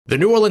The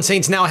New Orleans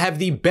Saints now have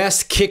the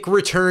best kick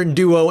return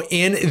duo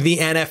in the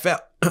NFL.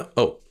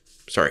 Oh,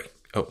 sorry.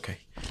 Okay.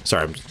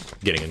 Sorry, I'm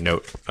getting a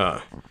note.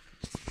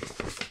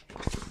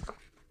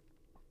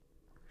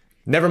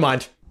 Never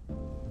mind.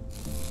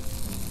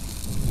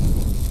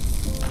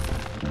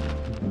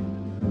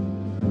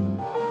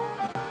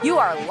 You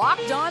are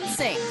Locked On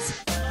Saints,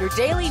 your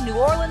daily New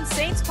Orleans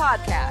Saints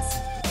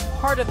podcast.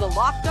 Part of the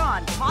Locked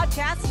On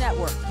Podcast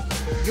Network,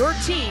 your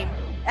team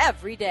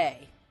every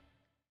day.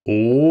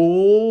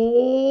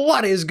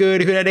 What is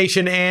good, Who Dat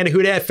Nation and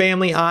Who Dat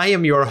family? I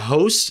am your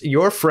host,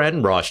 your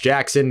friend, Ross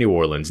Jackson, New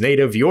Orleans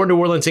native, your New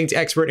Orleans Saints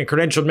expert and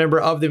credentialed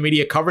member of the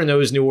media covering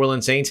those New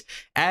Orleans Saints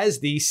as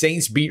the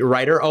Saints beat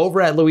writer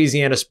over at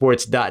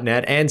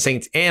LouisianaSports.net and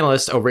Saints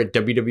analyst over at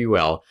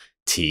WWL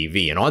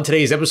TV. And on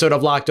today's episode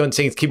of Locked On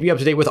Saints, keep you up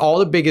to date with all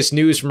the biggest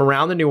news from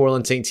around the New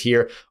Orleans Saints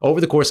here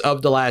over the course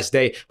of the last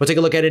day. We'll take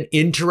a look at an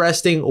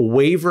interesting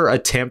waiver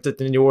attempt that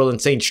the New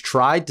Orleans Saints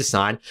tried to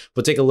sign.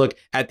 We'll take a look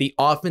at the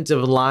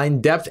offensive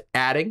line depth,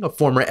 adding a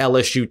former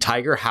LSU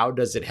Tiger. How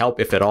does it help,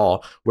 if at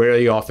all, where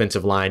the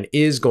offensive line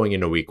is going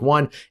into week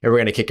one? And we're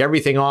going to kick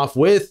everything off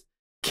with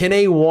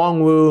Kene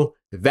Nwangwu.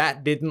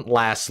 That didn't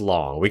last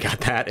long. We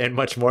got that and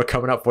much more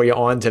coming up for you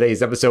on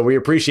today's episode. We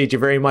appreciate you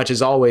very much,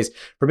 as always,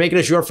 for making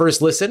us your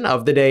first listen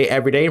of the day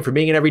every day and for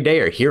being an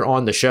everydayer here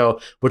on the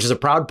show, which is a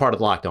proud part of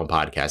the Locked On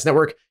Podcast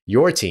Network,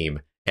 your team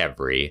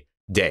every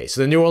day.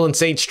 So the New Orleans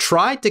Saints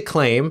tried to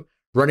claim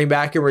running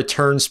back and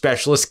return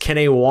specialist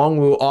Kene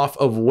Nwangwu off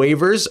of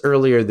waivers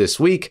earlier this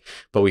week,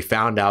 but we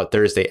found out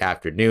Thursday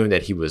afternoon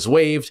that he was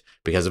waived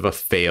because of a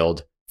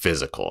failed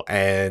physical.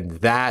 And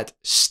that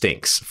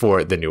stinks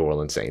for the New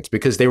Orleans Saints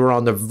because they were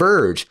on the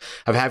verge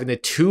of having the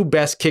two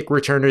best kick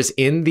returners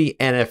in the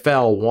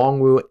NFL,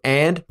 Nwangwu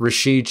and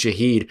Rashid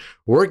Shaheed,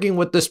 working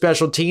with the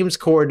special teams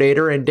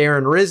coordinator and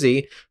Darren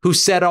Rizzi, who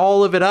set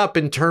all of it up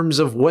in terms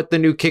of what the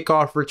new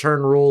kickoff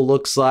return rule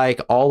looks like,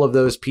 all of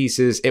those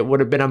pieces. It would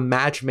have been a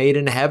match made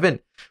in heaven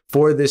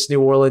for this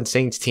New Orleans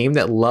Saints team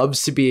that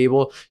loves to be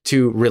able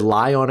to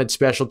rely on its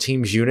special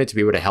teams unit to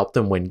be able to help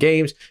them win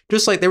games,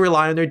 just like they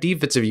rely on their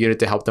defensive unit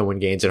to help them win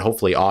games and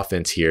hopefully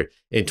offense here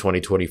in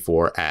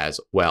 2024 as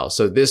well.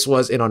 So this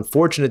was an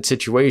unfortunate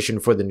situation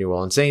for the New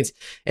Orleans Saints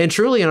and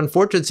truly an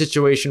unfortunate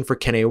situation for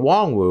Kene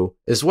Nwangwu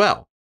as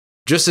well.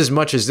 Just as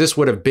much as this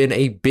would have been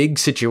a big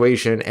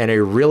situation and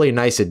a really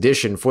nice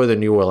addition for the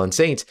New Orleans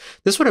Saints,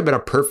 this would have been a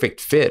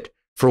perfect fit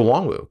for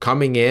Nwangwu,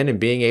 coming in and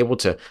being able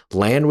to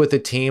land with a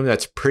team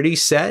that's pretty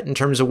set in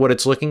terms of what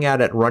it's looking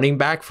at running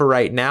back for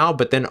right now,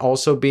 but then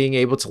also being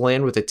able to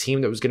land with a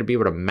team that was going to be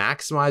able to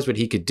maximize what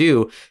he could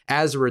do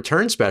as a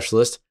return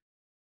specialist.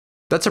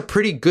 That's a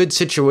pretty good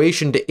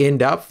situation to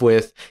end up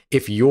with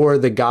if you're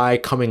the guy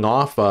coming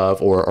off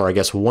of, or I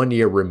guess 1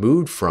 year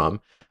removed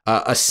from,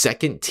 a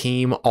second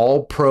team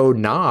all-pro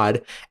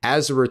nod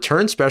as a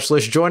return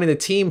specialist, joining the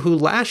team who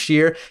last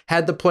year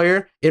had the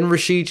player in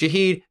Rashid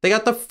Shaheed. They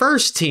got the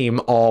first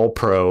team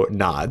all-pro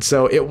nod.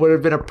 So it would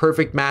have been a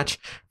perfect match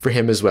for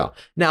him as well.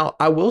 Now,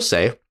 I will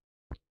say,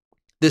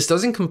 this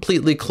doesn't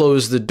completely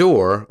close the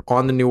door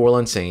on the New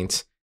Orleans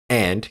Saints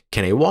and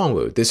Kene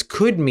Nwangwu. This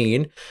could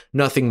mean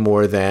nothing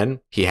more than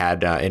he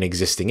had an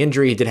existing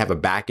injury. He did have a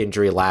back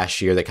injury last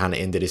year that kind of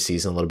ended his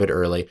season a little bit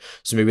early.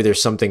 So maybe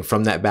there's something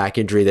from that back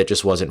injury that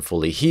just wasn't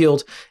fully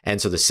healed. And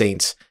so the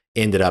Saints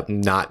ended up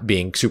not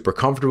being super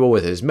comfortable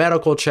with his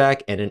medical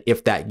check. And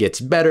if that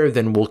gets better,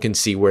 then we can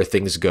see where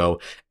things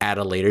go at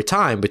a later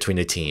time between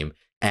the team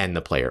and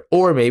the player.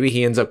 Or maybe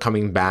he ends up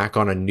coming back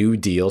on a new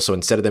deal. So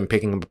instead of them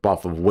picking him up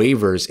off of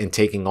waivers and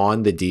taking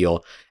on the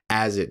deal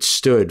as it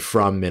stood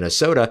from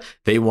Minnesota,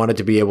 they wanted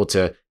to be able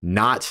to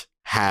not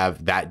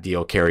have that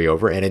deal carry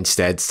over and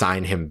instead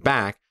sign him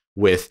back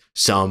with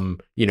some,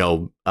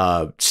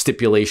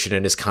 stipulation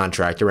in his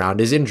contract around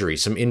his injury,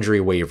 some injury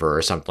waiver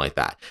or something like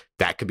that.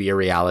 That could be a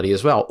reality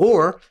as well.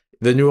 Or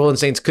the New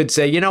Orleans Saints could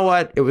say, you know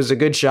what, it was a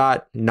good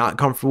shot, not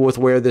comfortable with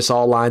where this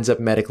all lines up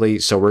medically,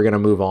 so we're going to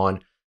move on.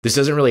 This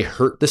doesn't really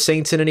hurt the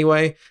Saints in any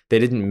way. They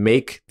didn't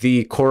make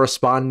the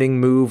corresponding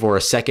move or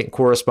a second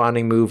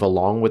corresponding move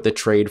along with the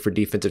trade for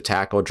defensive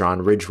tackle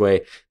John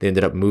Ridgeway. They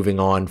ended up moving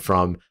on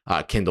from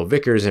Kendall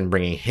Vickers and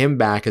bringing him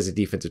back as a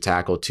defensive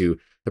tackle to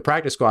the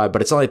practice squad.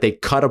 But it's not like they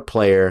cut a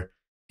player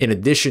in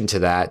addition to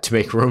that to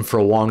make room for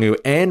Nwangwu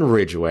and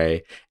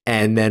Ridgeway,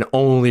 and then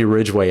only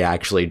Ridgeway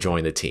actually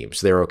joined the team.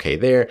 So they're okay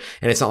there.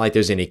 And it's not like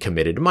there's any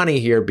committed money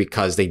here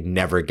because they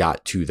never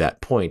got to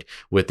that point,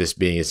 with this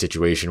being a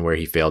situation where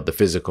he failed the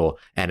physical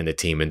and then the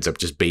team ends up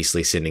just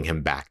basically sending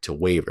him back to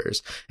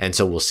waivers. And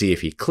so we'll see if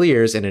he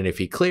clears. And then if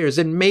he clears,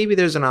 then maybe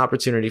there's an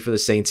opportunity for the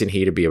Saints and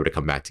he to be able to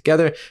come back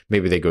together.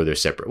 Maybe they go their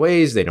separate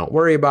ways. They don't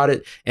worry about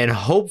it. And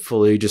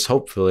hopefully, just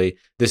hopefully,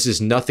 this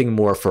is nothing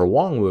more for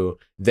Nwangwu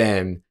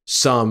than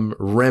some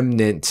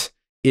remnant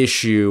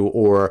issue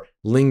or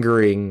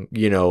lingering,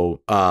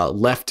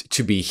 left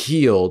to be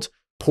healed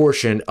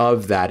portion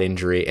of that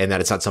injury, and that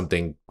it's not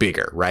something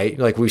bigger, right?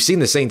 Like, we've seen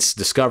the Saints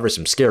discover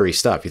some scary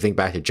stuff. You think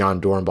back to John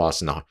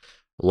Dornbos in the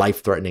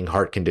life-threatening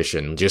heart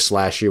condition just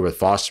last year with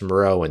Foster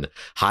Moreau and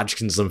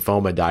Hodgkin's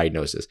lymphoma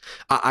diagnosis.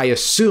 I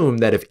assume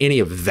that if any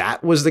of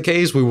that was the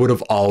case, we would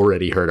have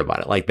already heard about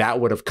it. Like that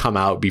would have come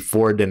out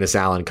before Dennis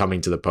Allen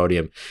coming to the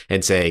podium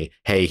and saying,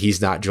 hey,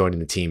 he's not joining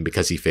the team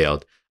because he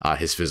failed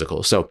his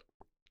physical. So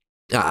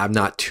I'm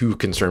not too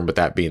concerned with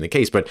that being the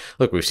case. But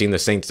look, we've seen the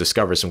Saints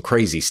discover some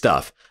crazy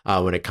stuff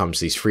when it comes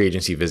to these free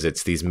agency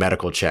visits, these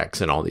medical checks,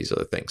 and all these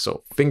other things.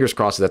 So fingers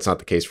crossed that's not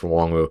the case for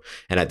Nwangwu,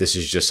 and that this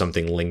is just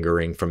something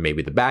lingering from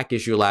maybe the back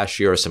issue last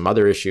year or some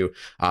other issue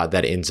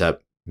that ends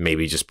up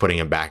maybe just putting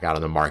him back out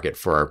on the market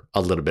for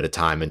a little bit of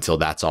time until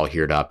that's all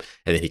healed up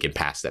and then he can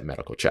pass that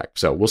medical check.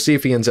 So we'll see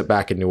if he ends up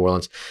back in New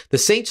Orleans. The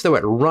Saints, though,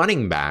 at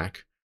running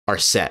back are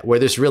set. Where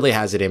this really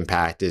has an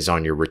impact is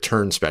on your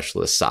return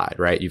specialist side,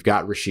 right? You've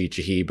got Rashid,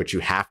 Shaheed, but you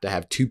have to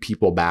have two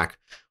people back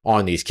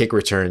on these kick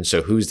returns.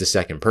 So who's the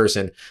second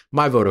person?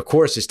 My vote, of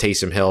course, is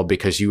Taysom Hill,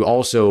 because you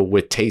also,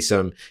 with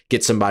Taysom,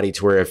 get somebody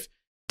to where if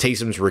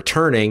Taysom's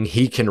returning,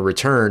 he can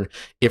return.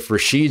 If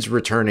Rashid's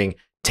returning,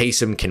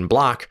 Taysom can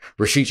block.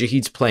 Rashid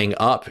Shaheed's playing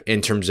up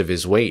in terms of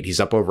his weight. He's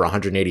up over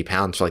 180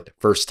 pounds for like the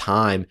first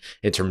time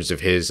in terms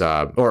of his,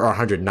 or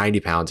 190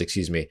 pounds,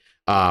 excuse me,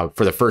 for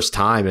the first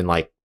time in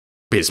like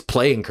his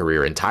playing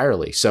career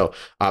entirely. So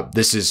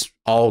this is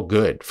all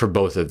good for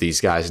both of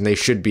these guys, and they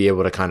should be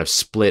able to kind of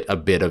split a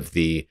bit of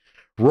the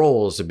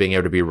roles of being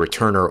able to be a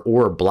returner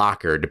or a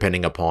blocker,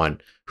 depending upon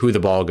who the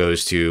ball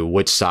goes to,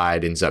 which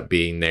side ends up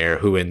being there,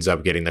 who ends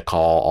up getting the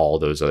call, all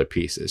those other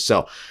pieces.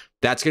 So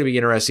that's going to be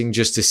interesting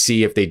just to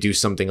see if they do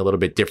something a little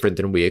bit different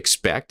than we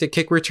expect a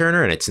kick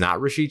returner, and it's not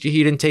Rashid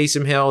Shaheed and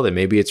Taysom Hill. Then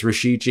maybe it's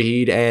Rashid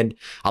Shaheed and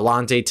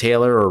Alontae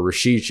Taylor, or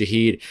Rashid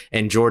Shaheed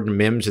and Jordan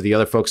Mims, or the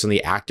other folks on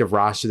the active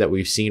roster that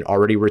we've seen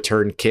already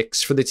return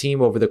kicks for the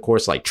team over the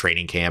course, like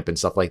training camp and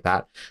stuff like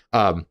that.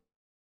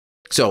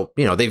 So,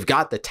 you know, they've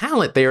got the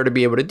talent there to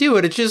be able to do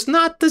it. It's just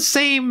not the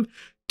same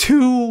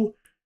two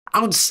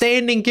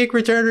outstanding kick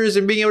returners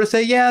and being able to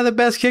say, yeah, the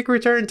best kick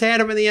return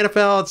tandem in the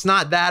NFL. It's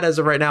not that as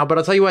of right now, but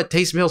I'll tell you what,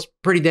 Taysom Hill's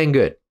pretty dang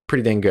good.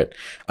 Pretty dang good.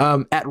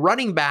 At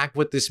running back,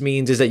 what this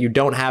means is that you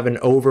don't have an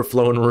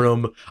overflown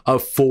room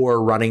of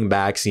 4 running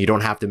backs, and you don't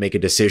have to make a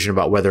decision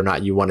about whether or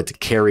not you wanted to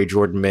carry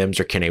Jordan Mims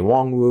or Kene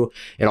Nwangwu.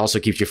 It also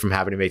keeps you from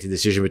having to make the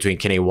decision between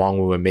Kene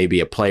Nwangwu and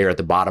maybe a player at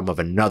the bottom of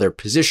another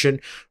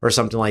position or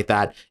something like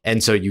that.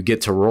 And so you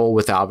get to roll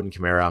with Alvin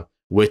Kamara,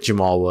 with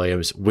Jamaal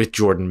Williams, with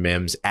Jordan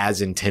Mims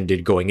as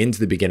intended going into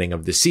the beginning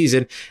of the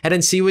season, and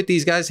then see what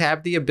these guys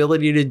have the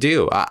ability to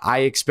do.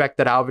 I expect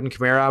that Alvin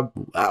Kamara,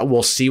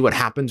 we'll see what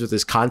happens with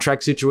his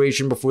contract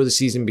situation before the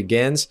season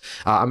begins.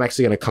 I'm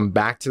actually going to come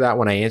back to that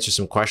when I answer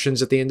some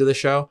questions at the end of the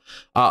show.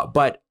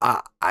 But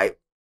I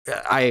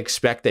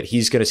expect that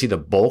he's going to see the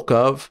bulk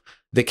of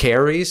the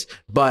carries,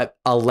 but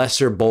a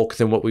lesser bulk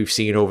than what we've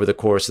seen over the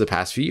course of the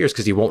past few years,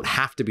 because he won't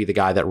have to be the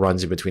guy that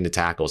runs in between the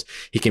tackles.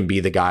 He can be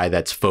the guy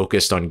that's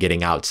focused on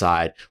getting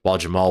outside, while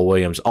Jamaal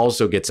Williams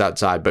also gets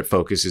outside but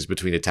focuses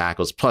between the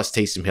tackles, plus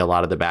Taysom Hill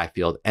out of the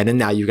backfield. And then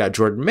now you've got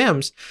Jordan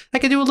Mims that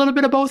can do a little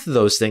bit of both of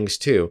those things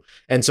too.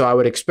 And so I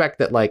would expect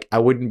that, like, I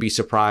wouldn't be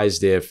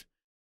surprised if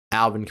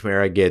Alvin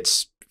Kamara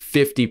gets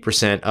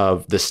 50%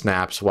 of the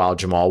snaps while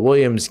Jamaal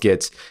Williams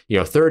gets,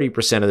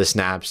 30% of the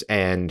snaps,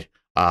 and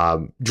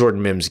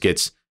Jordan Mims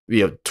gets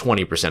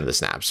 20% of the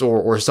snaps,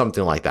 or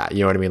something like that. You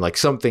know what I mean? Like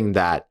something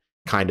that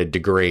kind of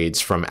degrades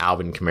from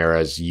Alvin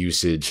Kamara's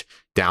usage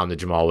down to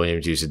Jamaal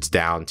Williams' usage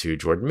down to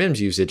Jordan Mims'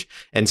 usage.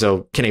 And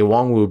so Kene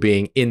Nwangwu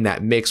being in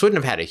that mix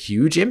wouldn't have had a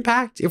huge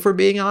impact, if we're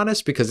being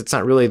honest, because it's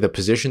not really the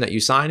position that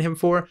you sign him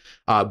for.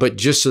 But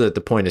just so that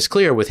the point is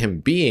clear, with him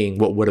being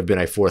what would have been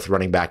a 4th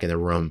running back in the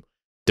room,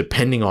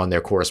 depending on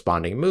their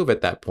corresponding move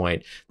at that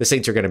point, the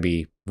Saints are going to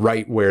be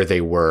right where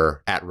they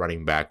were at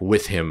running back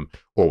with him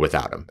or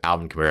without him.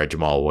 Alvin Kamara,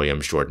 Jamaal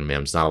Williams, Jordan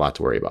Mims, not a lot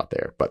to worry about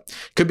there, but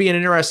could be an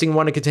interesting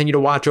one to continue to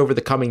watch over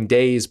the coming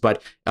days.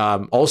 But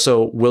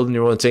also, will the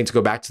New Orleans Saints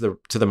go back to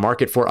the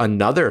market for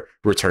another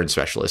return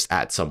specialist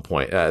at some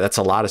point? That's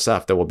a lot of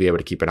stuff that we'll be able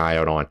to keep an eye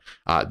out on,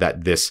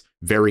 that this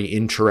very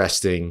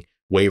interesting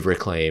waiver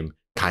claim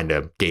kind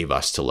of gave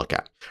us to look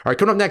at. All right,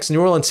 coming up next,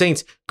 New Orleans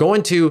Saints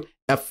going to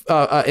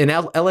an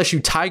LSU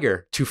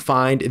Tiger to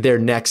find their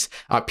next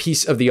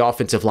piece of the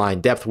offensive line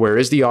depth. Where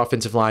is the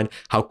offensive line?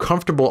 How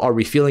comfortable are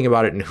we feeling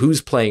about it? And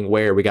who's playing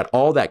where? We got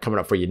all that coming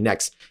up for you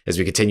next as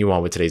we continue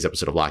on with today's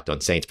episode of Locked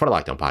On Saints, part of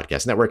Locked On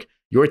Podcast Network,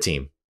 your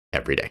team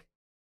every day.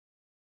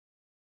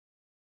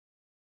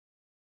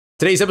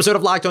 Today's episode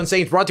of Locked On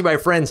Saints brought to you by our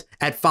friends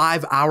at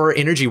 5 Hour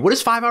Energy. What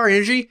is 5 Hour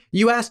Energy?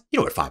 You ask. You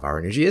know what 5 Hour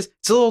Energy is.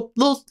 It's a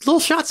little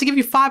shots to give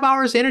you 5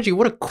 hours of energy.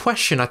 What a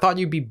question. I thought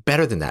you'd be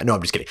better than that. No, I'm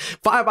just kidding.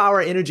 5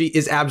 Hour Energy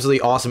is absolutely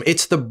awesome.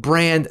 It's the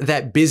brand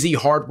that busy,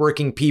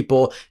 hardworking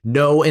people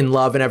know and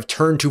love and have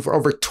turned to for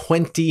over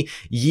 20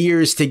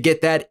 years to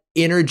get that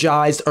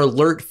energized,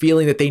 alert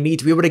feeling that they need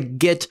to be able to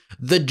get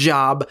the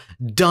job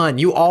done.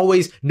 You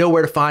always know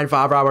where to find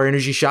 5-Hour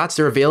Energy shots.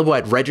 They're available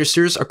at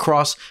registers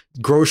across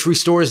grocery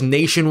stores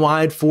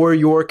nationwide for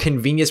your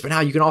convenience. But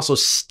now you can also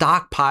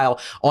stockpile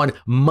on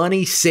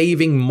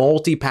money-saving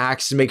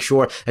multi-packs to make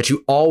sure that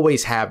you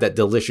always have that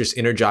delicious,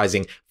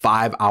 energizing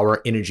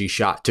 5-Hour Energy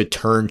shot to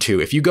turn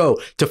to. If you go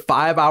to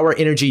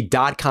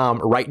 5hourenergy.com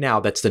right now,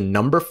 that's the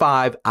number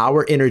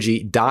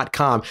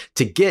 5hourenergy.com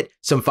to get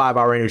some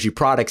 5-Hour Energy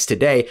products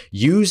today.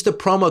 Use the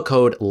promo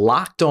code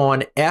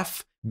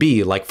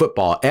LOCKEDONFB, like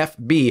football,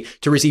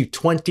 FB, to receive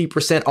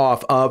 20%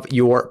 off of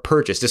your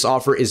purchase. This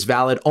offer is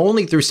valid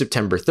only through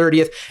September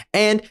 30th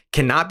and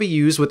cannot be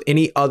used with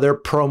any other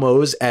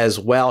promos as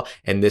well.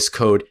 And this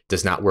code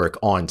does not work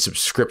on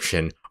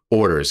subscription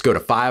orders. Go to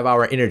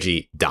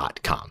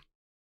 5hourenergy.com.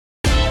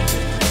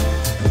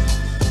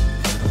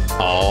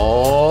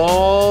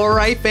 All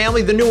right,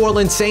 family, the New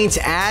Orleans Saints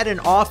add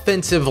an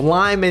offensive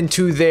lineman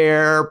to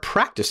their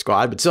practice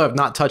squad, but still have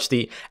not touched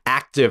the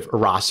active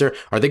roster.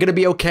 Are they going to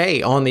be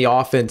okay on the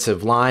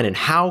offensive line? And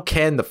how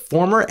can the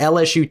former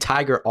LSU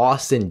Tiger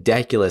Austin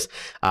Deculus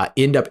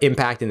end up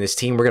impacting this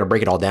team? We're going to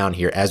break it all down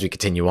here as we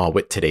continue on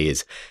with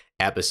today's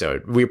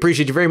episode. We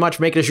appreciate you very much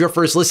for making us your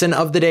first listen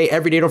of the day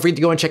every day. Don't forget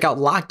to go and check out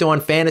Locked On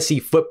Fantasy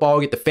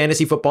Football. Get the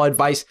fantasy football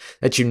advice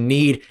that you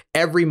need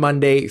every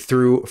Monday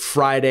through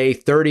Friday,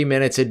 30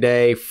 minutes a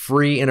day,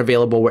 free and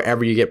available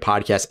wherever you get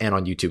podcasts and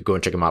on YouTube. Go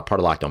and check them out. Part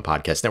of Locked On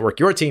Podcast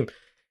Network, your team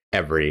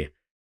every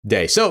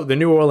day. So the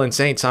New Orleans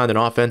Saints signed an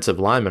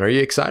offensive lineman. Are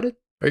you excited?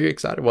 Are you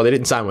excited? Well, they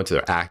didn't sign one to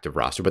their active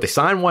roster, but they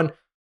signed one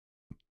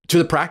to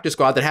the practice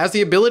squad that has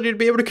the ability to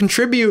be able to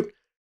contribute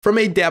from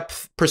a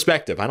depth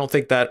perspective. I don't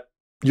think that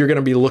you're going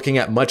to be looking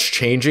at much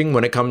changing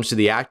when it comes to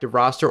the active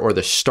roster or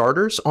the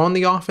starters on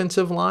the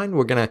offensive line.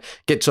 We're going to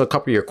get to a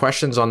couple of your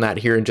questions on that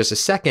here in just a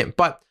second,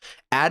 but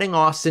adding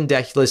Austin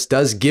Deculus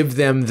does give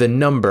them the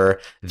number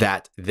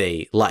that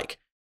they like.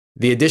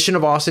 The addition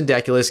of Austin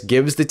Deculus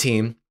gives the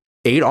team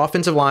 8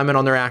 offensive linemen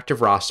on their active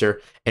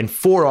roster and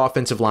 4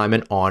 offensive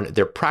linemen on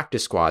their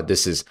practice squad.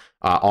 This is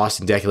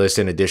Austin Deculus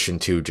in addition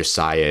to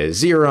Josiah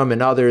Zerum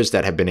and others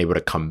that have been able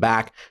to come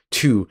back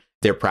to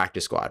their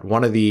practice squad.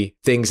 One of the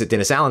things that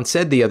Dennis Allen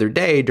said the other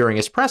day during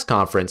his press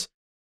conference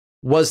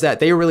was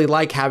that they really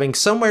like having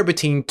somewhere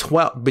between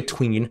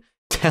 10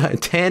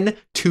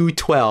 to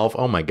 12.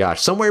 Oh my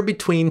gosh, somewhere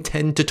between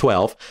 10 to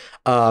 12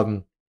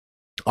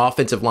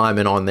 offensive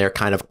linemen on their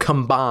kind of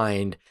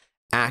combined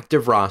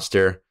active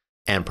roster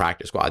and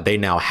practice squad. They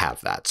now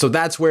have that. So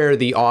that's where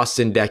the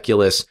Austin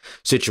Deculus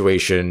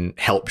situation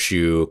helps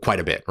you quite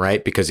a bit,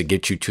 right? Because it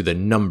gets you to the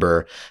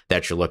number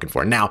that you're looking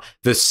for. Now,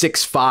 the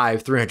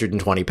 6'5",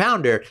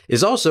 320-pounder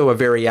is also a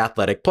very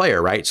athletic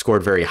player, right?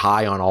 Scored very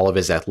high on all of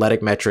his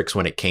athletic metrics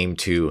when it came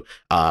to,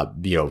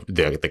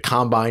 the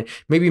combine.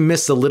 Maybe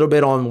missed a little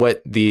bit on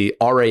what the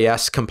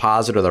RAS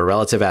composite or the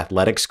relative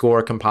athletic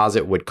score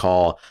composite would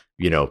call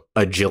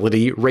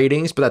agility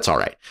ratings, but that's all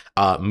right.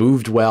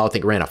 Moved well. I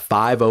think ran a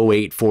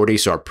 5.08 40,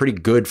 so a pretty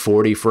good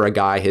 40 for a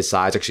guy his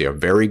size. Actually, a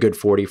very good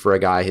 40 for a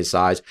guy his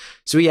size.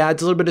 So he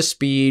adds a little bit of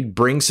speed,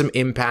 brings some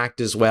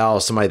impact as well.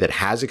 Somebody that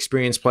has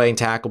experience playing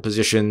tackle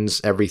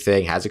positions,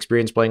 everything, has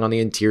experience playing on the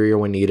interior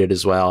when needed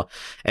as well.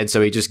 And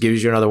so he just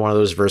gives you another one of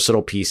those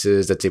versatile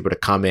pieces that's able to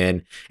come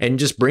in and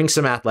just bring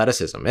some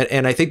athleticism.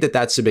 And I think that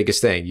that's the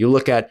biggest thing. You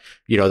look at,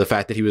 the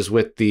fact that he was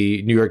with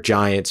the New York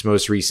Giants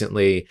most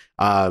recently,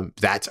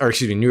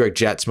 New York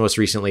Jets most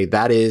recently.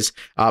 That is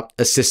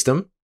a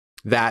system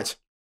that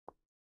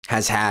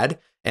has had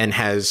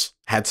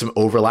some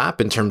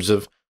overlap in terms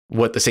of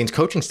what the Saints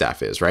coaching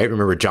staff is, right?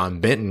 Remember, John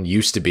Benton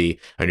used to be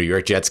a New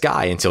York Jets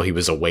guy until he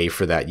was away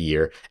for that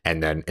year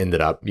and then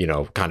ended up,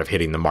 kind of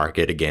hitting the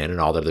market again and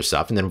all the other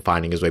stuff and then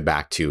finding his way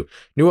back to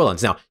New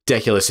Orleans. Now,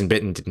 Deculus and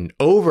Benton didn't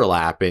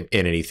overlap in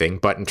anything,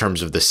 but in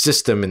terms of the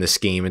system and the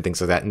scheme and things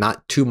like that,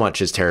 not too much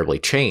has terribly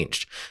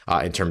changed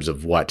in terms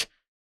of what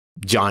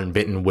John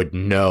Benton would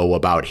know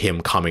about him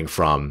coming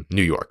from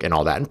New York and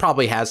all that, and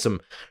probably has some,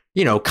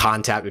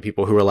 contact with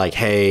people who are like,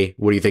 hey,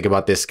 what do you think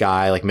about this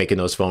guy? Like making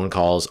those phone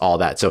calls, all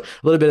that. So a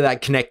little bit of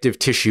that connective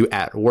tissue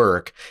at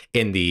work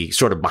in the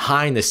sort of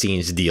behind the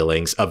scenes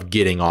dealings of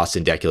getting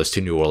Austin Deculus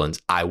to New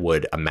Orleans, I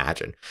would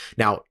imagine.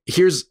 Now,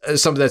 here's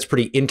something that's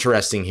pretty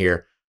interesting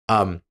here.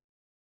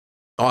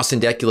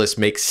 Austin Deculus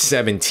makes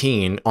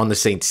 17 on the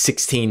Saints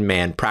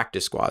 16-man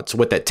practice squad. So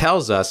what that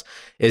tells us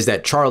is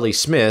that Charlie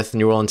Smith,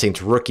 New Orleans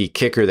Saints rookie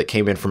kicker that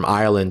came in from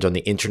Ireland on the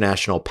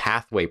International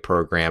Pathway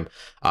Program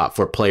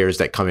for players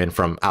that come in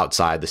from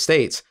outside the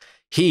States,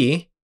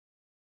 he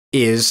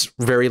is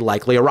very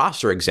likely a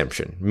roster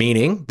exemption,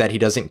 meaning that he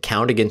doesn't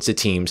count against the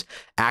team's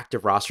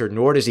active roster,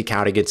 nor does he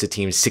count against the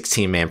team's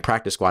 16-man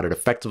practice squad. It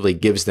effectively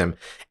gives them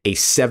a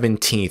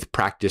 17th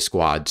practice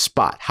squad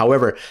spot.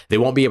 However, they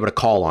won't be able to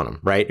call on him,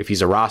 right? If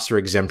he's a roster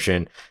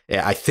exemption,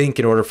 I think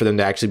in order for them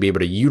to actually be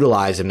able to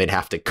utilize him, they'd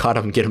have to cut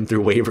him, get him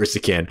through waivers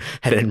again,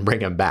 and then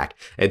bring him back.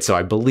 And so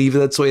I believe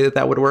that's the way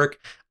that would work.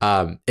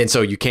 And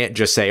so you can't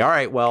just say, all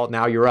right, well,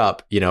 now you're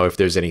up, if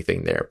there's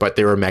anything there. But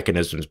there are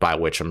mechanisms by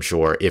which I'm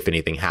sure if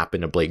anything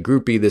happened to Blake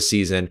Grupe this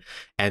season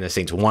and the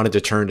Saints wanted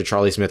to turn to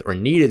Charlie Smith or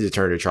needed to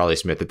turn to Charlie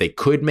Smith, that they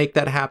could make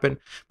that happen.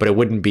 But it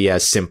wouldn't be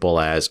as simple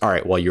as, all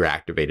right, well, you're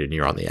activated and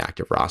you're on the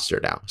active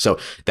roster now. So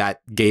that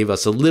gave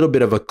us a little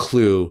bit of a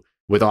clue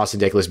with Austin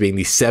Deculus being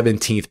the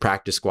 17th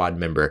practice squad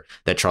member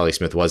that Charlie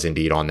Smith was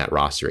indeed on that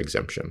roster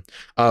exemption.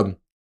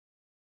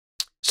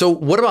 So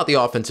what about the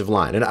offensive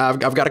line? And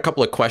I've got a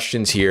couple of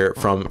questions here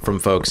from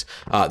folks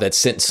that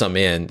sent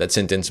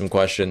in some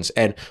questions.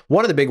 And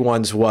one of the big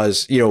ones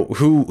was,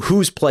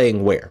 who's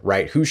playing where,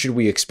 right? Who should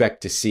we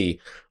expect to see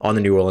on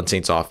the New Orleans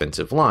Saints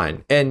offensive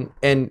line?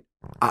 And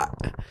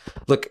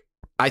look,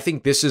 I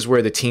think this is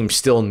where the team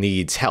still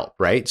needs help,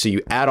 right? So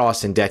you add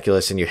Austin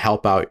Deculus and you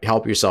help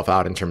yourself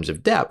out in terms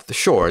of depth.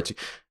 Sure, it's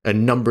a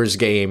numbers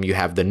game. You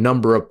have the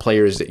number of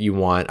players that you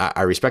want.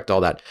 I respect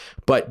all that.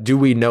 But do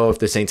we know if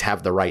the Saints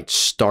have the right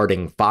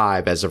starting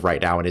five as of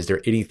right now? And is there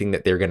anything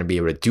that they're going to be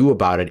able to do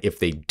about it if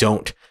they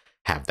don't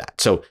have that?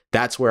 So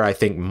that's where I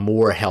think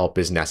more help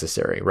is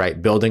necessary,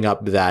 right? Building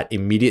up that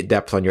immediate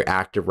depth on your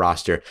active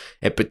roster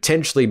and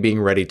potentially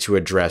being ready to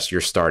address your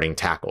starting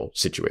tackle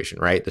situation,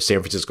 right? The San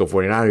Francisco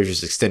 49ers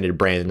just extended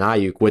Brandon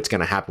Ayuk. What's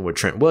going to happen with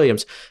Trent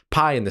Williams?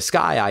 Pie in the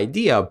sky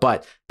idea,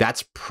 but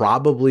that's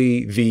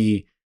probably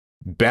the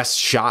best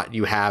shot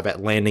you have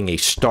at landing a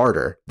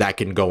starter that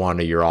can go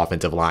onto your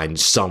offensive line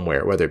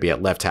somewhere, whether it be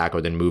at left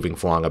tackle, then moving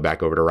Flonga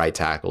back over to right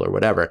tackle or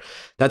whatever.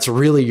 That's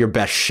really your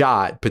best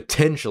shot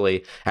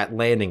potentially at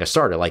landing a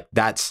starter. Like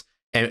that's,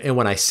 and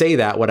when I say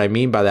that, what I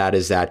mean by that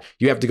is that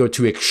you have to go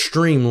to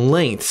extreme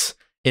lengths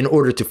in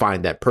order to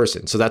find that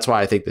person. So that's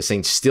why I think the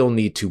Saints still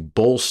need to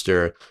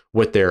bolster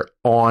what their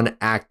on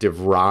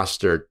active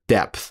roster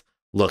depth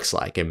looks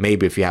like. And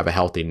maybe if you have a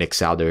healthy Nick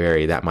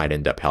Saldiveri, that might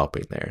end up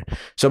helping there.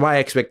 So my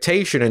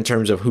expectation in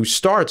terms of who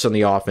starts on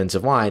the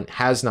offensive line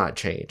has not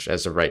changed.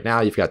 As of right now,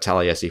 you've got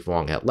Taliesin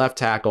Fuang at left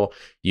tackle.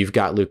 You've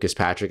got Lucas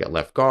Patrick at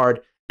left guard,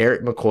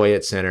 Eric McCoy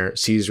at center,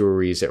 Cesar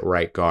Ruiz at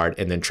right guard,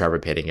 and then Trevor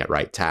Pitting at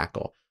right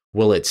tackle.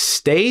 Will it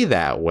stay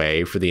that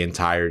way for the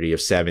entirety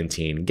of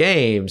 17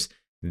 games?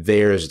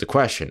 There's the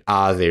question.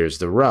 There's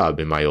the rub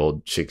in my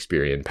old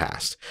Shakespearean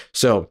past.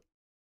 So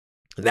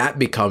that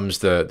becomes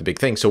the big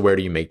thing. So where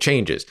do you make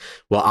changes?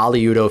 Well,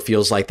 Ali Udo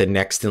feels like the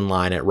next in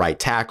line at right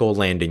tackle.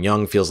 Landon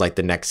Young feels like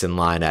the next in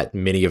line at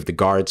many of the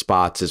guard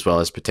spots, as well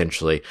as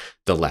potentially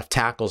the left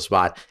tackle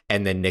spot.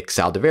 And then Nick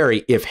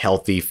Saldiveri, if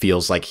healthy,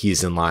 feels like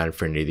he's in line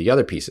for any of the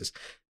other pieces.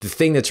 The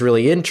thing that's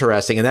really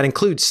interesting, and that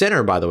includes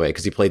center, by the way,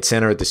 because he played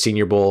center at the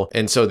Senior Bowl.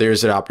 And so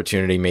there's an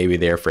opportunity maybe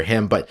there for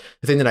him. But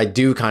the thing that I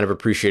do kind of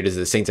appreciate is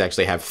the Saints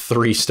actually have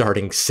 3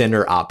 starting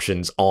center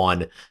options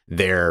on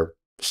their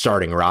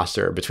starting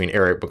roster between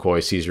Eric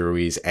McCoy, Cesar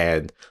Ruiz,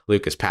 and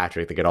Lucas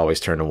Patrick. They could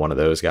always turn to one of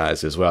those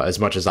guys as well. As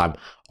much as I'm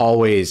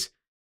always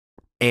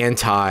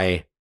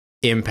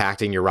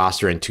anti-impacting your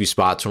roster in 2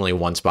 spots, only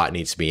 1 spot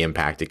needs to be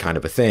impacted kind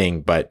of a thing.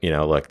 But,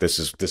 look, this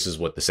is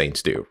what the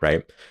Saints do,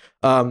 right?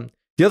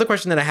 The other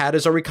question that I had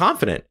is, are we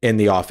confident in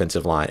the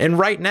offensive line? And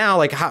right now,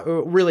 like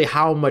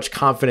how much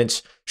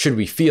confidence should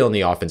we feel in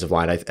the offensive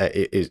line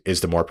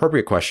is the more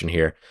appropriate question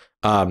here,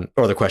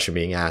 or the question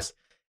being asked.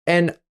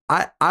 And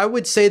I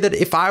would say that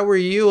if I were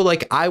you,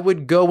 like I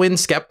would go in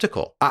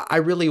skeptical. I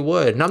really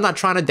would. And I'm not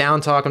trying to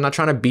down talk. I'm not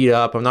trying to beat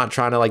up. I'm not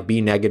trying to like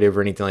be negative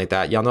or anything like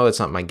that. Y'all know that's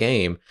not my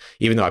game,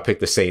 even though I picked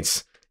the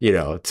Saints,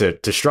 to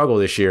struggle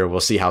this year.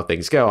 We'll see how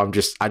things go. I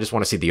just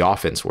want to see the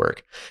offense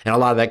work. And a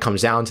lot of that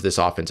comes down to this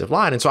offensive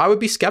line. And so I would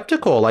be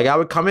skeptical. Like I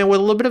would come in with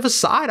a little bit of a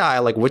side eye,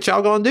 like what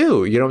y'all gonna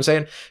do? You know what I'm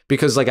saying?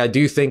 Because like I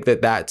do think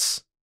that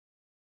that's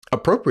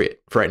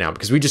appropriate for right now,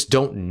 because we just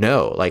don't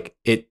know. Like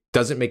it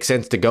doesn't make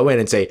sense to go in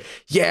and say,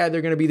 yeah,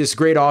 they're going to be this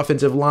great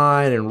offensive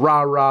line and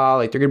rah,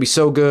 like they're going to be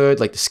so good.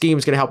 Like the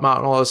scheme's going to help them out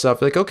and all this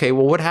stuff. Like, okay,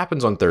 well, what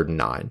happens on 3rd and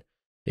 9?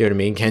 You know what I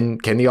mean?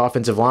 Can the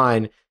offensive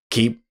line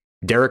keep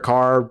Derek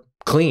Carr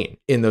clean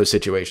in those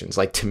situations?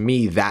 Like to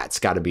me, that's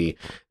got to be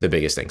the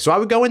biggest thing. So I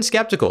would go in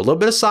skeptical, a little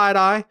bit of side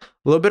eye,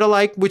 a little bit of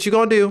like, what you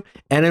gonna do?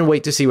 And then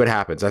wait to see what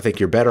happens. I think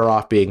you're better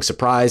off being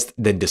surprised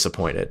than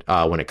disappointed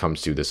when it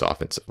comes to this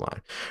offensive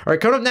line. All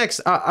right, coming up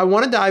next, I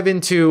want to dive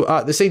into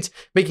the Saints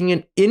making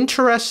an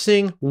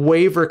interesting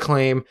waiver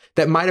claim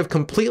that might have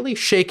completely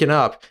shaken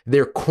up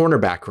their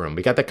cornerback room.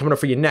 We got that coming up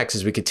for you next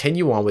as we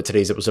continue on with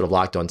today's episode of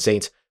Locked On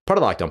Saints, part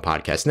of Locked On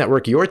Podcast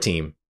Network, your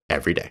team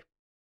every day.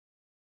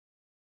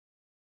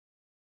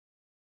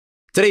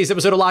 Today's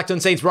episode of Locked On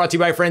Saints brought to you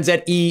by friends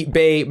at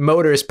eBay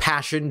Motors.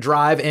 Passion,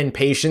 drive, and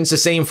patience. The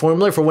same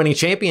formula for winning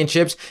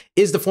championships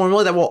is the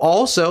formula that will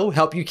also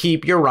help you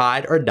keep your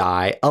ride or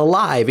die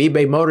alive.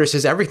 eBay Motors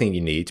has everything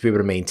you need to be able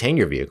to maintain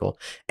your vehicle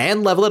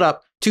and level it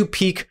up to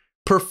peak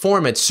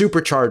performance,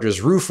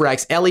 superchargers, roof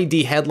racks, LED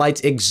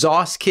headlights,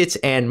 exhaust kits,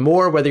 and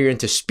more. Whether you're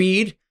into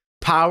speed,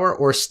 power,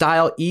 or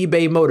style,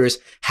 eBay Motors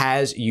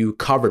has you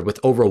covered. With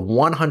over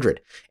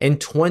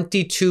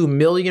 122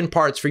 million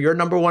parts for your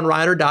number one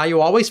ride or die,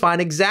 you'll always find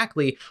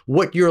exactly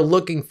what you're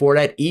looking for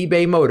at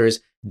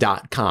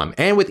ebaymotors.com.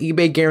 And with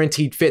eBay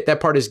Guaranteed Fit,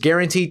 that part is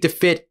guaranteed to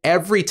fit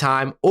every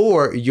time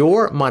or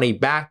your money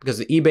back,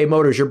 because at eBay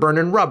Motors, you're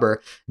burning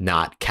rubber,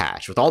 not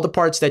cash. With all the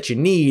parts that you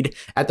need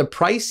at the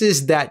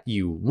prices that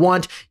you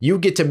want, you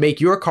get to make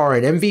your car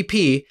an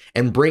MVP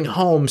and bring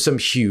home some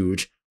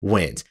huge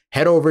wins.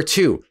 Head over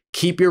to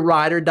Keep Your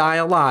Ride or Die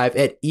Alive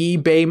at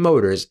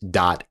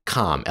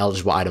ebaymotors.com.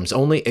 Eligible items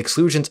only.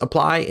 Exclusions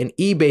apply, and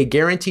eBay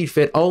Guaranteed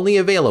Fit only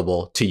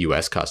available to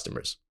U.S.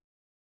 customers.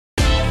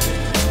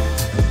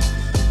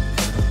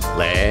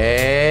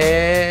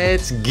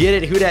 Let's get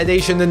it, Who Dat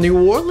Nation. The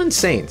New Orleans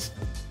Saints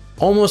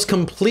almost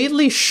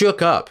completely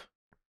shook up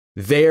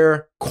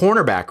their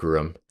cornerback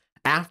room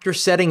after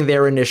setting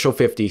their initial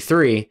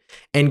 53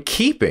 and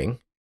keeping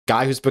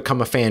guy who's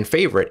become a fan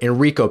favorite,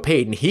 Enrico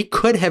Payton. He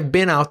could have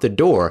been out the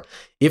door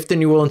if the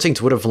New Orleans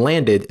Saints would have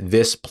landed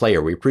this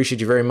player. We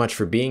appreciate you very much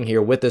for being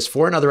here with us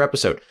for another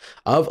episode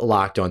of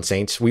Locked On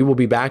Saints. We will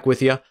be back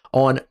with you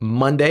on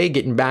Monday,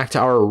 getting back to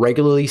our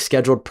regularly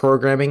scheduled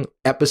programming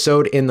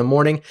episode in the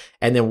morning.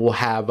 And then we'll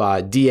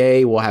have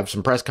DA, we'll have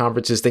some press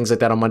conferences, things like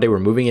that on Monday. We're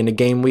moving into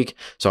game week.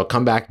 So I'll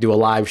come back, do a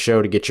live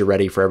show to get you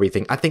ready for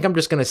everything. I think I'm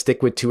just going to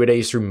stick with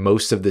 2-a-days through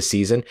most of the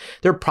season.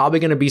 There are probably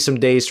going to be some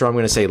days where I'm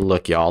going to say,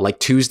 look, y'all, like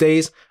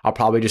Tuesdays, I'll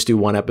probably just do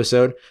one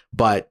episode,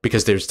 but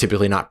because there's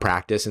typically not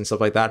practice and stuff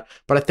like that.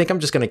 But I think I'm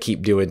just going to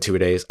keep doing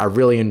 2-a-days. I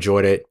really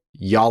enjoyed it.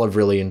 Y'all have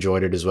really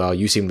enjoyed it as well.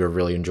 You seem to have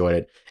really enjoyed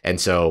it.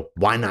 And so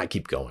why not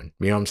keep going?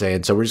 You know what I'm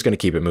saying? So we're just going to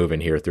keep it moving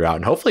here throughout.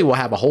 And hopefully we'll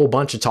have a whole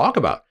bunch to talk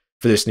about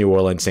for this New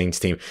Orleans Saints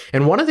team.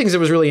 And one of the things that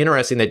was really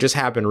interesting that just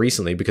happened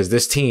recently, because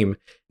this team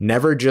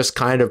never just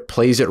kind of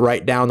plays it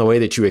right down the way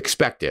that you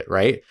expect it,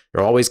 right?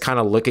 They're always kind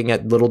of looking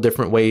at little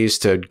different ways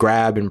to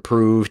grab,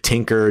 improve,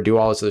 tinker, do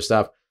all this other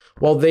stuff.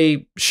 Well,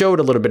 they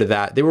showed a little bit of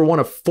that. They were one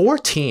of 4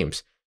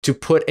 teams to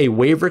put a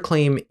waiver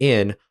claim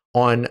in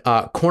on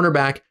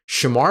cornerback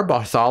Shamar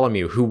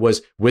Bartholomew, who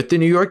was with the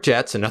New York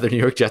Jets, another New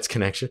York Jets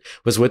connection,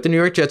 was with the New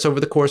York Jets over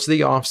the course of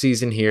the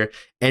offseason here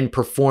and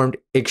performed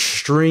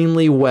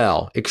extremely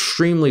well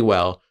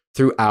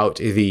throughout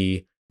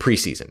the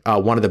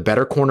preseason. One of the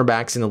better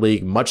cornerbacks in the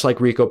league, much like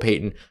Rico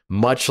Payton,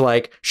 much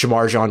like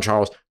Shamar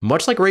Jean-Charles,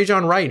 much like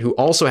Rajon Wright, who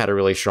also had a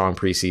really strong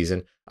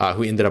preseason,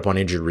 who ended up on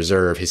injured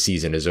reserve. His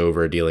season is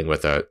over, dealing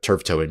with a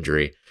turf toe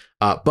injury.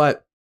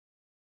 But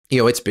you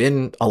know, it's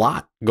been a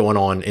lot going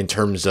on in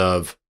terms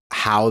of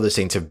how the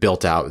Saints have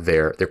built out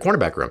their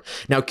cornerback room.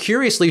 Now,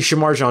 curiously,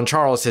 Shamar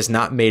Jean-Charles has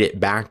not made it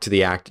back to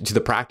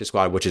the practice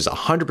squad, which is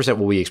 100%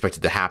 what we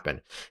expected to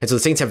happen. And so the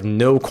Saints have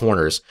no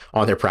corners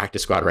on their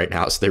practice squad right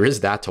now. So there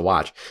is that to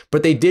watch.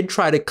 But they did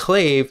try to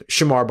clave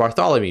Shamar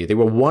Bartholomew. They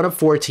were one of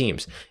 4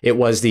 teams. It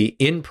was the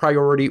in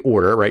priority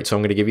order, right? So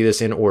I'm going to give you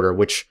this in order,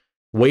 which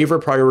waiver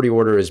priority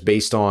order is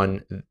based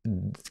on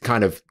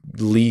kind of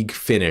league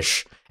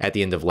finish at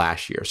the end of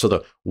last year. So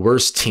the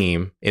worst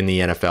team in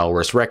the NFL,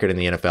 worst record in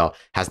the NFL,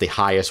 has the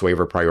highest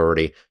waiver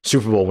priority.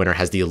 Super Bowl winner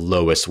has the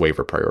lowest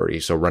waiver priority.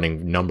 So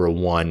running number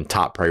 1,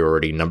 top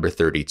priority, number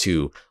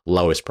 32,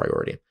 lowest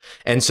priority.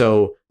 And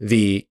so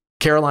the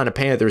Carolina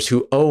Panthers,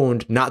 who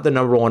owned not the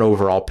number 1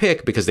 overall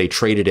pick because they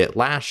traded it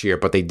last year,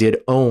 but they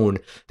did own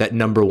that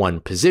number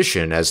 1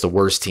 position as the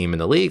worst team in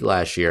the league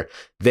last year,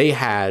 they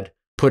had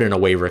put in a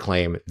waiver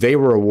claim. They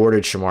were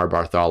awarded Shamar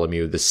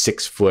Bartholomew, the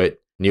 6-foot,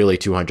 nearly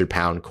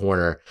 200-pound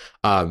corner.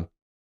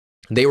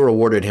 They were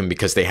awarded him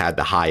because they had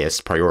the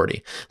highest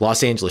priority.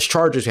 Los Angeles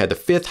Chargers, who had the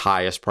 5th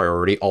highest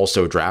priority,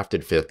 also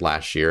drafted 5th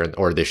last year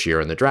or this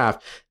year in the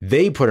draft.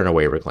 They put in a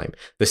waiver claim.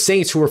 The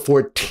Saints, who were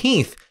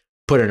 14th,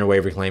 put in a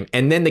waiver claim.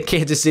 And then the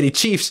Kansas City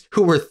Chiefs,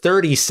 who were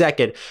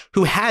 32nd,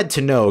 who had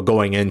to know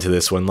going into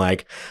this one,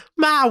 like,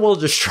 we'll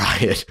just try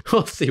it.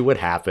 We'll see what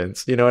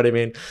happens. You know what I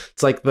mean?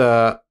 It's like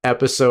the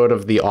episode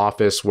of The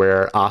Office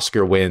where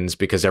Oscar wins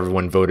because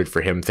everyone voted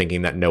for him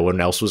thinking that no one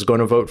else was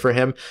going to vote for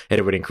him and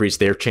it would increase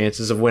their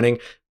chances of winning.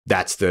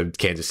 That's the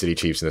Kansas City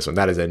Chiefs in this one.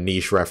 That is a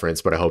niche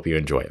reference, but I hope you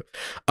enjoy it.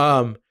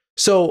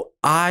 So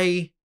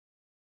I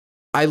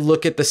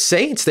look at the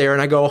Saints there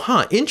and I go,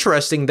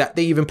 interesting that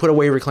they even put a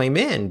waiver claim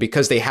in,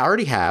 because they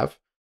already have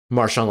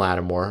Marshawn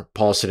Lattimore,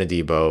 Paulson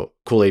Adebo,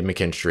 Kool-Aid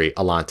McKinstry,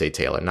 Alante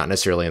Taylor. Not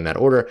necessarily in that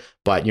order,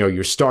 but you know,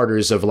 your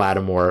starters of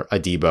Lattimore,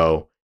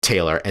 Adebo,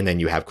 Taylor, and then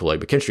you have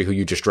Kool-Aid McKinstry, who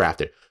you just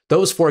drafted.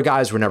 Those 4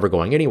 guys were never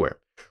going anywhere.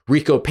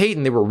 Rico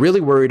Payton, they were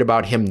really worried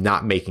about him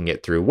not making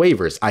it through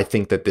waivers. I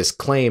think that this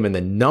claim and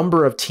the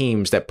number of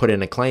teams that put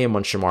in a claim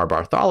on Shamar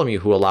Bartholomew,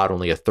 who allowed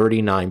only a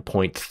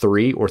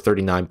 39.3 or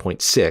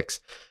 39.6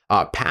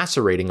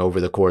 passer rating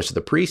over the course of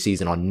the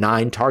preseason on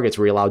 9 targets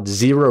where he allowed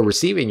 0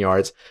 receiving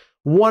yards.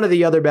 One of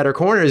the other better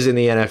corners in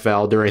the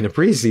NFL during the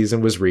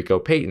preseason was Rico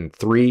Payton.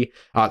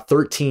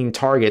 13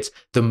 targets,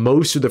 the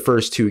most of the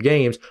first 2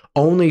 games,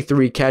 only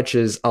 3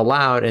 catches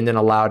allowed, and then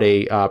allowed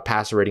a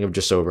passer rating of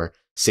just over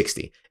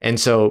 60. And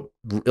so,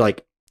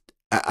 like,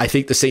 I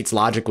think the Saints'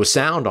 logic was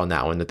sound on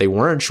that one, that they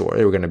weren't sure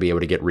they were going to be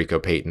able to get Rico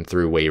Payton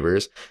through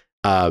waivers.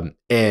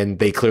 And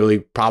they clearly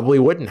probably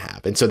wouldn't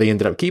have. And so they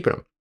ended up keeping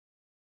him.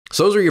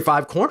 So those are your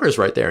 5 corners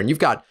right there. And you've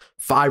got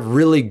 5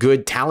 really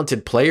good,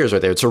 talented players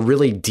right there. It's a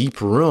really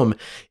deep room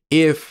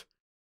if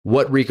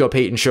what Rico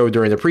Payton showed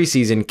during the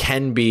preseason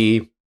can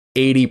be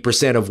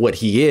 80% of what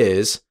he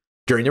is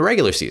during the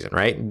regular season,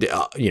 right?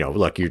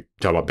 Look, you're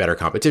talking about better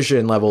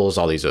competition levels,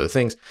 all these other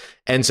things.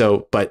 And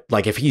so, but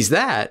like if he's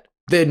that,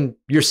 then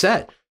you're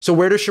set. So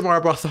where does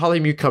Shamar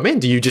Bartholomew come in?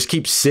 Do you just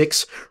keep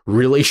 6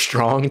 really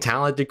strong,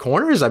 talented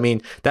corners? I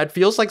mean, that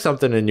feels like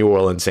something the New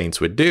Orleans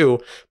Saints would do.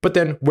 But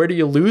then where do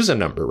you lose a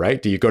number,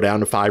 right? Do you go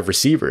down to 5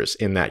 receivers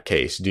in that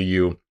case? Do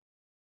you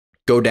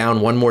go down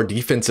 1 more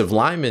defensive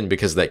lineman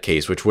because of that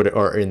case, which would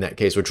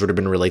have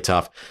been really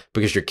tough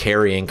because you're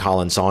carrying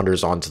Colin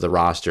Saunders onto the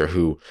roster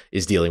who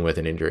is dealing with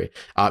an injury.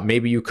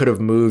 Maybe you could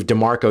have moved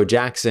DeMarco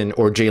Jackson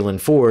or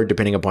Jalen Ford,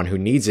 depending upon who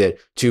needs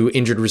it, to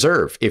injured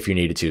reserve if you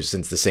needed to,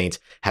 since the Saints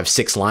have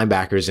 6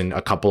 linebackers and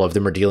a couple of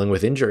them are dealing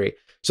with injury.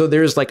 So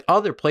there's like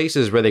other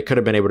places where they could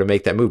have been able to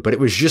make that move, but it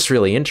was just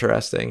really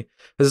interesting.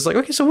 Because it's like,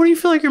 okay, so what do you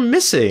feel like you're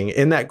missing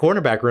in that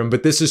cornerback room?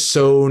 But this is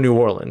so New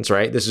Orleans,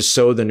 right? This is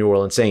so the New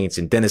Orleans Saints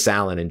and Dennis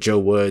Allen and Joe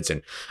Woods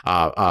and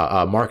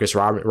Marcus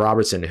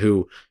Robertson,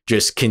 who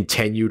just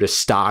continue to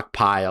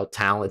stockpile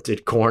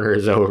talented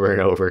corners over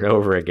and over and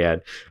over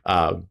again,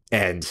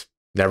 and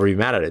never be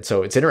mad at it.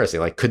 So it's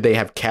interesting. Like, could they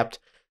have kept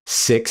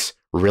 6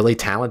 really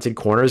talented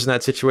corners in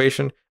that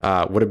situation?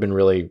 Would have been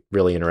really,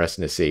 really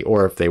interesting to see.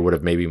 Or if they would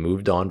have maybe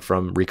moved on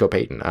from Rico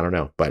Payton. I don't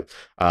know. But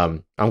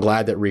I'm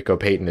glad that Rico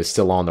Payton is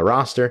still on the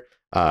roster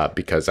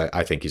because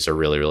I think he's a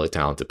really, really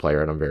talented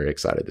player, and I'm very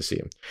excited to see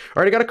him.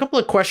 All right, I got a couple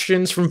of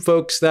questions from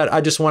folks that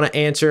I just want to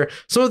answer.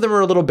 Some of them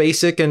are a little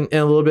basic and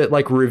a little bit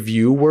like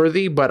review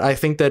worthy, but I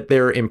think that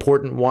they're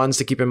important ones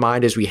to keep in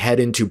mind as we head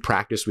into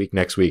practice week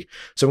next week.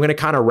 So I'm going to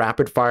kind of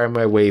rapid fire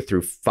my way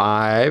through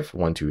 5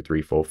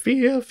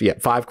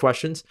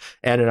 questions,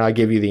 and then I'll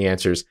give you the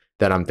answers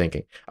that I'm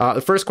thinking.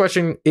 The first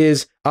question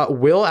is,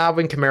 will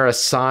Alvin Kamara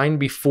sign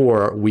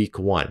before week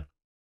 1?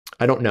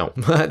 I don't know.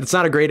 It's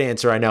not a great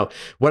answer, I know.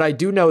 What I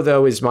do know,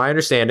 though, is my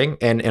understanding,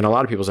 and a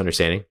lot of people's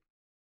understanding,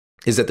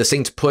 is that the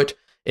Saints put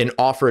an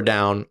offer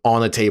down on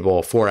the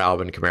table for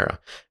Alvin Kamara.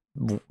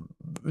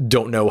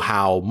 Don't know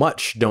how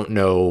much, don't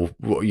know,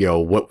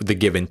 what the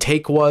give and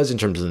take was in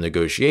terms of the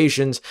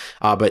negotiations,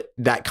 but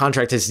that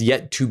contract has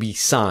yet to be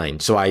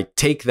signed. So I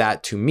take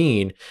that to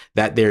mean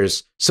that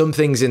there's some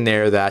things in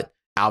there that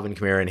Alvin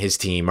Kamara and his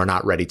team are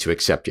not ready to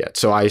accept yet.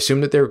 So I assume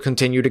that they'll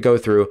continue to go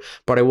through,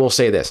 but I will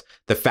say this.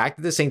 The fact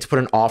that the Saints put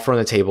an offer on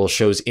the table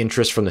shows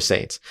interest from the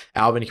Saints.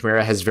 Alvin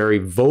Kamara has very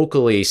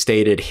vocally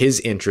stated his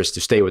interest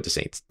to stay with the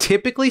Saints.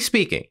 Typically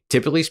speaking,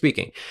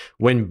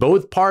 when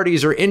both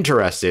parties are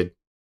interested,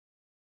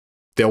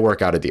 they'll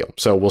work out a deal.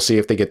 So we'll see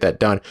if they get that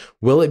done.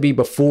 Will it be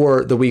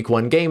before the week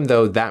 1 game,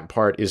 though? That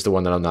part is the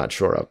one that I'm not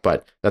sure of,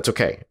 but that's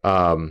okay.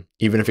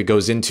 Even if it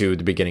goes into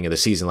the beginning of the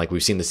season, like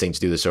we've seen the Saints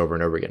do this over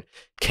and over again.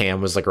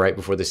 Cam was like right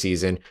before the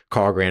season.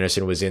 Carl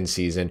Granderson was in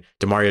season.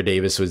 Demario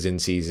Davis was in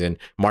season.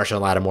 Marshon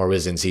Lattimore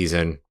was in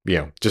season.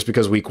 Just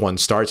because week 1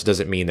 starts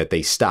doesn't mean that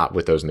they stop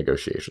with those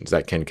negotiations.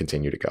 That can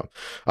continue to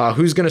go.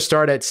 Who's going to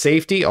start at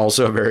safety?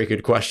 Also a very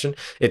good question.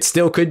 It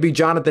still could be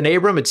Jonathan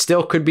Abram. It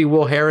still could be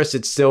Will Harris.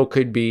 It still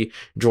could be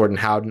Jordan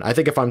Howden. I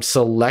think if I'm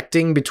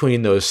selecting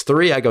between those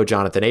 3, I go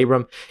Jonathan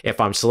Abram. If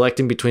I'm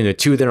selecting between the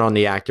 2 that are on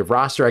the active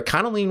roster, I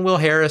kind of lean Will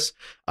Harris.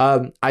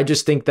 I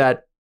just think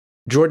that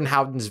Jordan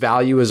Howden's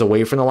value is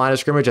away from the line of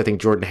scrimmage. I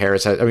think Will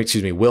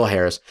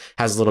Harris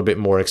has a little bit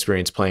more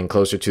experience playing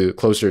closer to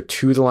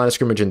the line of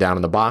scrimmage and down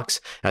in the box.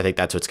 And I think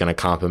that's what's going to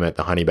complement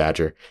the Honey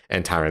Badger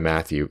and Tyrann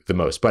Mathieu the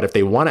most. But if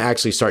they want to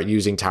actually start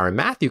using Tyrann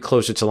Mathieu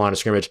closer to the line of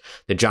scrimmage,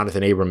 then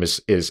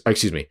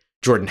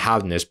Jordan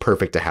Howden is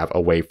perfect to have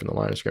away from the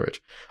line of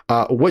scrimmage.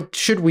 What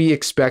should we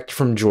expect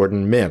from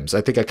Jordan Mims?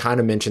 I think I kind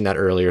of mentioned that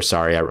earlier.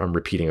 Sorry, I'm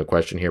repeating a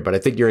question here, but I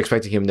think you're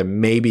expecting him to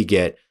maybe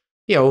get,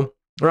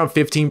 around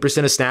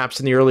 15% of snaps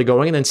in the early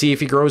going, and then see if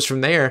he grows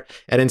from there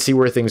and then see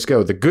where things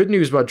go. The good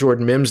news about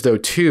Jordan Mims, though,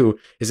 too,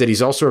 is that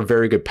he's also a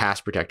very good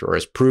pass protector, or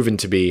has proven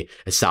to be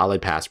a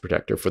solid pass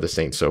protector for the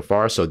Saints so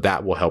far. So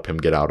that will help him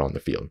get out on the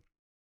field.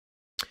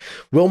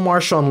 Will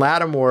Marshon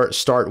Lattimore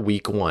start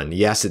week 1?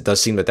 Yes, it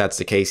does seem that that's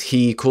the case.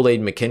 He,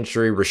 Kool-Aid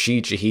McKinstry,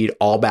 Rashid, Shaheed,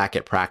 all back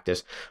at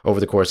practice over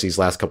the course of these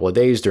last couple of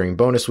days during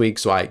bonus week.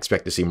 So I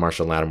expect to see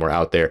Marshon Lattimore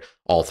out there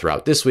all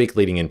throughout this week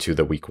leading into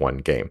the week 1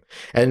 game.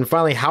 And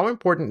finally, how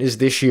important is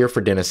this year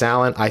for Dennis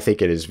Allen? I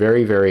think it is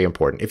very, very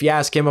important. If you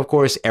ask him, of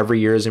course, every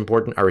year is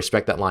important. I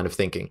respect that line of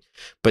thinking.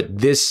 But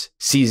this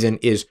season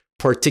is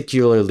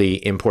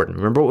particularly important.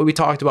 Remember what we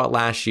talked about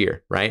last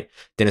year, right?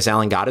 Dennis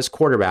Allen got his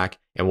quarterback,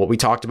 and what we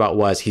talked about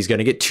was he's going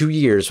to get 2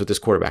 years with this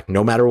quarterback,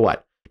 no matter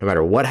what. No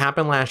matter what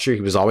happened last year,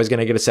 he was always going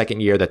to get a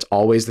second year. That's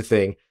always the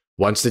thing.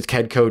 Once the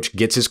head coach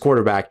gets his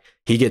quarterback,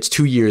 he gets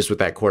 2 years with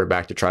that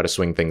quarterback to try to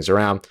swing things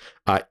around.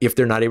 If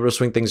they're not able to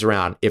swing things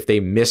around, if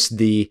they miss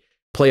the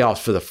playoffs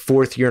for the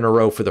 4th year in a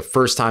row for the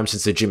first time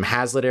since the Jim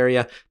Haslett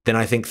area, then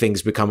I think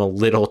things become a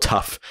little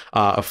tough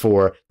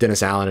for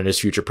Dennis Allen and his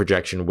future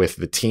projection with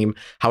the team.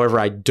 However,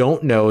 I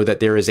don't know that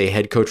there is a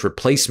head coach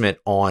replacement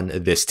on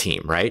this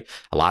team, right?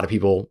 A lot of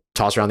people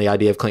toss around the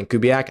idea of Clint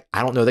Kubiak.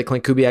 I don't know that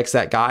Clint Kubiak's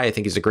that guy. I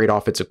think he's a great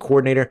offensive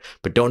coordinator,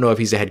 but don't know if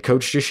he's a head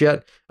coach just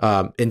yet.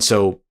 And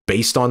so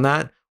based on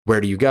that, where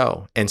do you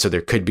go? And so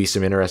there could be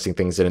some interesting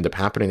things that end up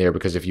happening there,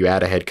 because if you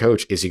add a head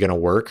coach, is he going to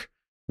work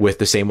with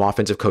the same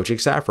offensive coaching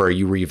staff, or are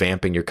you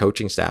revamping your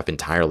coaching staff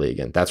entirely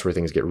again? That's where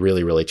things get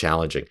really, really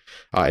challenging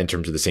in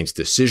terms of the Saints'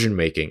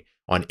 decision-making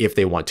on if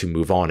they want to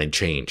move on and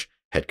change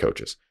head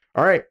coaches.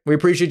 All right. We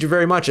appreciate you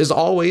very much. As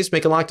always,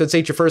 making Locked On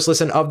Saints your first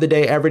listen of the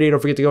day every day. Don't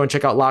forget to go and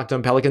check out Locked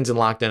On Pelicans and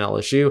Locked On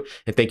LSU.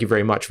 And thank you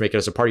very much for making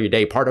us a part of your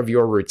day, part of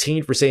your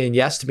routine, for saying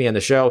yes to me on the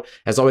show.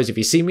 As always, if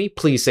you see me,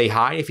 please say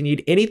hi. If you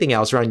need anything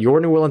else around your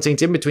New Orleans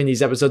Saints in between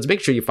these episodes,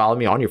 make sure you follow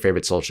me on your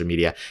favorite social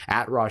media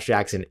at Ross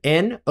Jackson,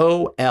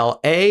 NOLA.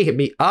 Hit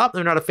me up. Let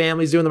me know how the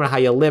family's doing. Let me know how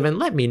you living.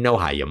 Let me know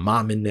how you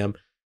momming them.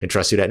 And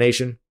trust Who Dat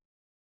Nation,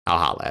 I'll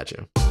holla at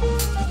you.